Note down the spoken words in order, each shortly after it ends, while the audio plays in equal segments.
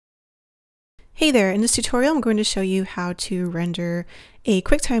Hey there, in this tutorial I'm going to show you how to render a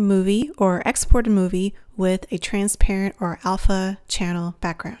QuickTime movie or export a movie with a transparent or alpha channel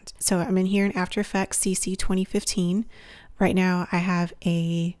background. So I'm in here in After Effects CC 2015. Right now I have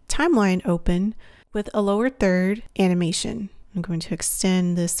a timeline open with a lower third animation. I'm going to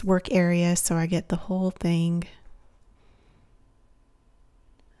extend this work area so I get the whole thing.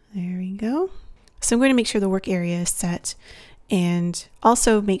 There we go. So I'm going to make sure the work area is set and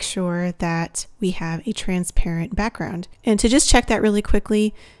also make sure that we have a transparent background. And to just check that really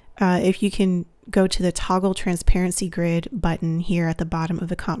quickly, if you can go to the toggle transparency grid button here at the bottom of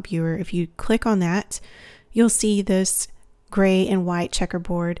the comp viewer, if you click on that, you'll see this gray and white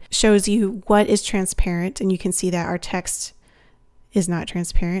checkerboard shows you what is transparent, and you can see that our text is not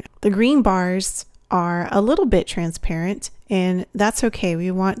transparent. The green bars are a little bit transparent, and that's okay.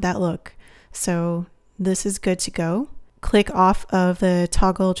 We want that look. So this is good to go. Click off of the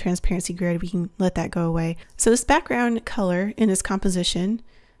toggle transparency grid, we can let that go away. So this background color in this composition,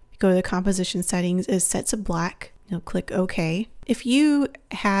 go to the composition settings, is set to black. You'll click OK. If you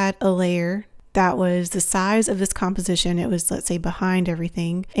had a layer that was the size of this composition, it was, let's say, behind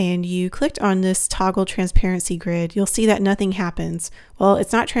everything, and you clicked on this toggle transparency grid, you'll see that nothing happens. Well,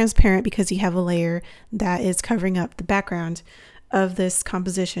 it's not transparent because you have a layer that is covering up the background of this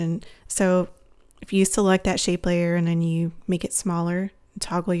composition. So if you select that shape layer and then you make it smaller,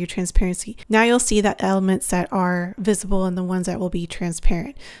 toggle your transparency, now you'll see that elements that are visible and the ones that will be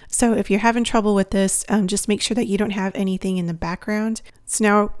transparent. So if you're having trouble with this, just make sure that you don't have anything in the background. So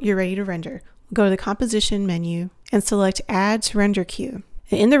now you're ready to render. Go to the composition menu and select Add to Render Queue.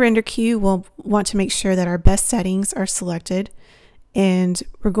 And in the render queue, we'll want to make sure that our best settings are selected. And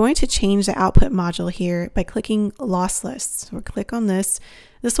we're going to change the output module here by clicking Lossless. So we'll click on this.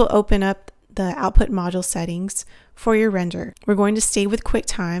 This will open up the output module settings for your render. We're going to stay with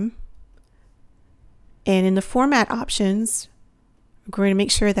QuickTime, and in the format options we're going to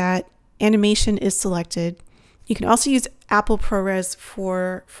make sure that animation is selected. You can also use Apple ProRes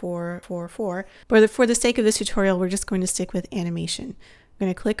 444, but for the sake of this tutorial we're just going to stick with animation. I'm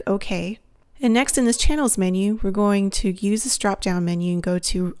going to click OK, and next in this channels menu we're going to use this drop down menu and go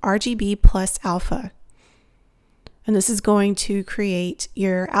to RGB+Alpha. And this is going to create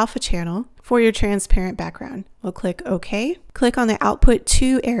your alpha channel for your transparent background. We'll click OK. Click on the output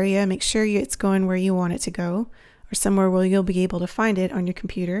to area, make sure it's going where you want it to go, or somewhere where you'll be able to find it on your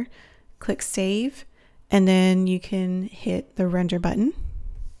computer. Click save, and then you can hit the render button.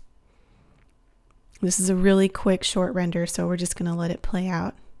 This is a really quick short render, so we're just going to let it play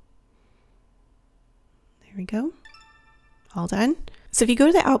out. There we go. All done. So if you go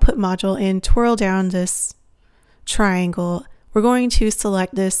to the output module and twirl down this triangle, we're going to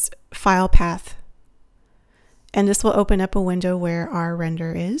select this file path, and this will open up a window where our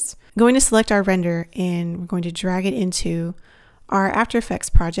render is. I'm going to select our render and we're going to drag it into our After Effects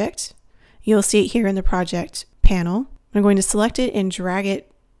project. You'll see it here in the project panel. I'm going to select it and drag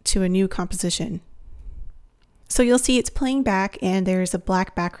it to a new composition. So you'll see it's playing back and there's a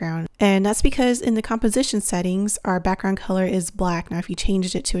black background, and that's because in the composition settings our background color is black. Now if you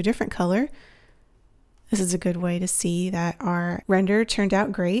changed it to a different color, this is a good way to see that our render turned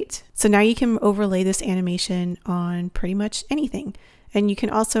out great. So now you can overlay this animation on pretty much anything. And you can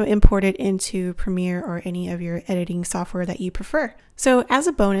also import it into Premiere or any of your editing software that you prefer. So as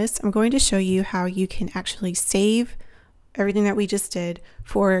a bonus, I'm going to show you how you can actually save everything that we just did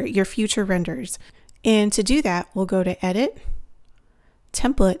for your future renders. And to do that, we'll go to Edit,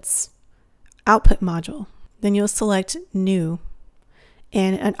 Templates, Output Module. Then you'll select New.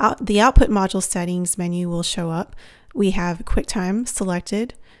 And the output module settings menu will show up. We have QuickTime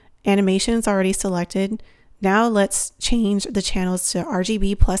selected, animations already selected. Now let's change the channels to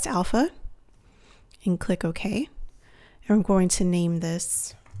RGB+Alpha and click OK. And I'm going to name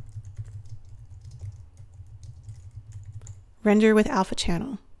this Render with Alpha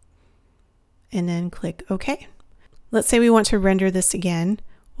Channel, and then click OK. Let's say we want to render this again.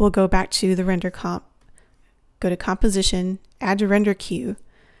 We'll go back to the render comp, go to Composition, Add to Render Queue.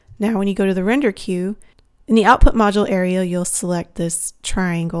 Now when you go to the render queue, in the output module area you'll select this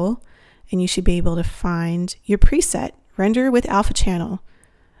triangle and you should be able to find your preset, Render with Alpha Channel.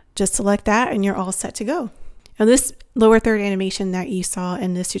 Just select that and you're all set to go. Now this lower third animation that you saw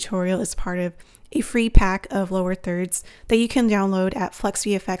in this tutorial is part of a free pack of lower thirds that you can download at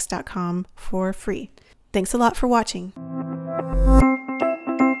FluxVFX.com for free. Thanks a lot for watching.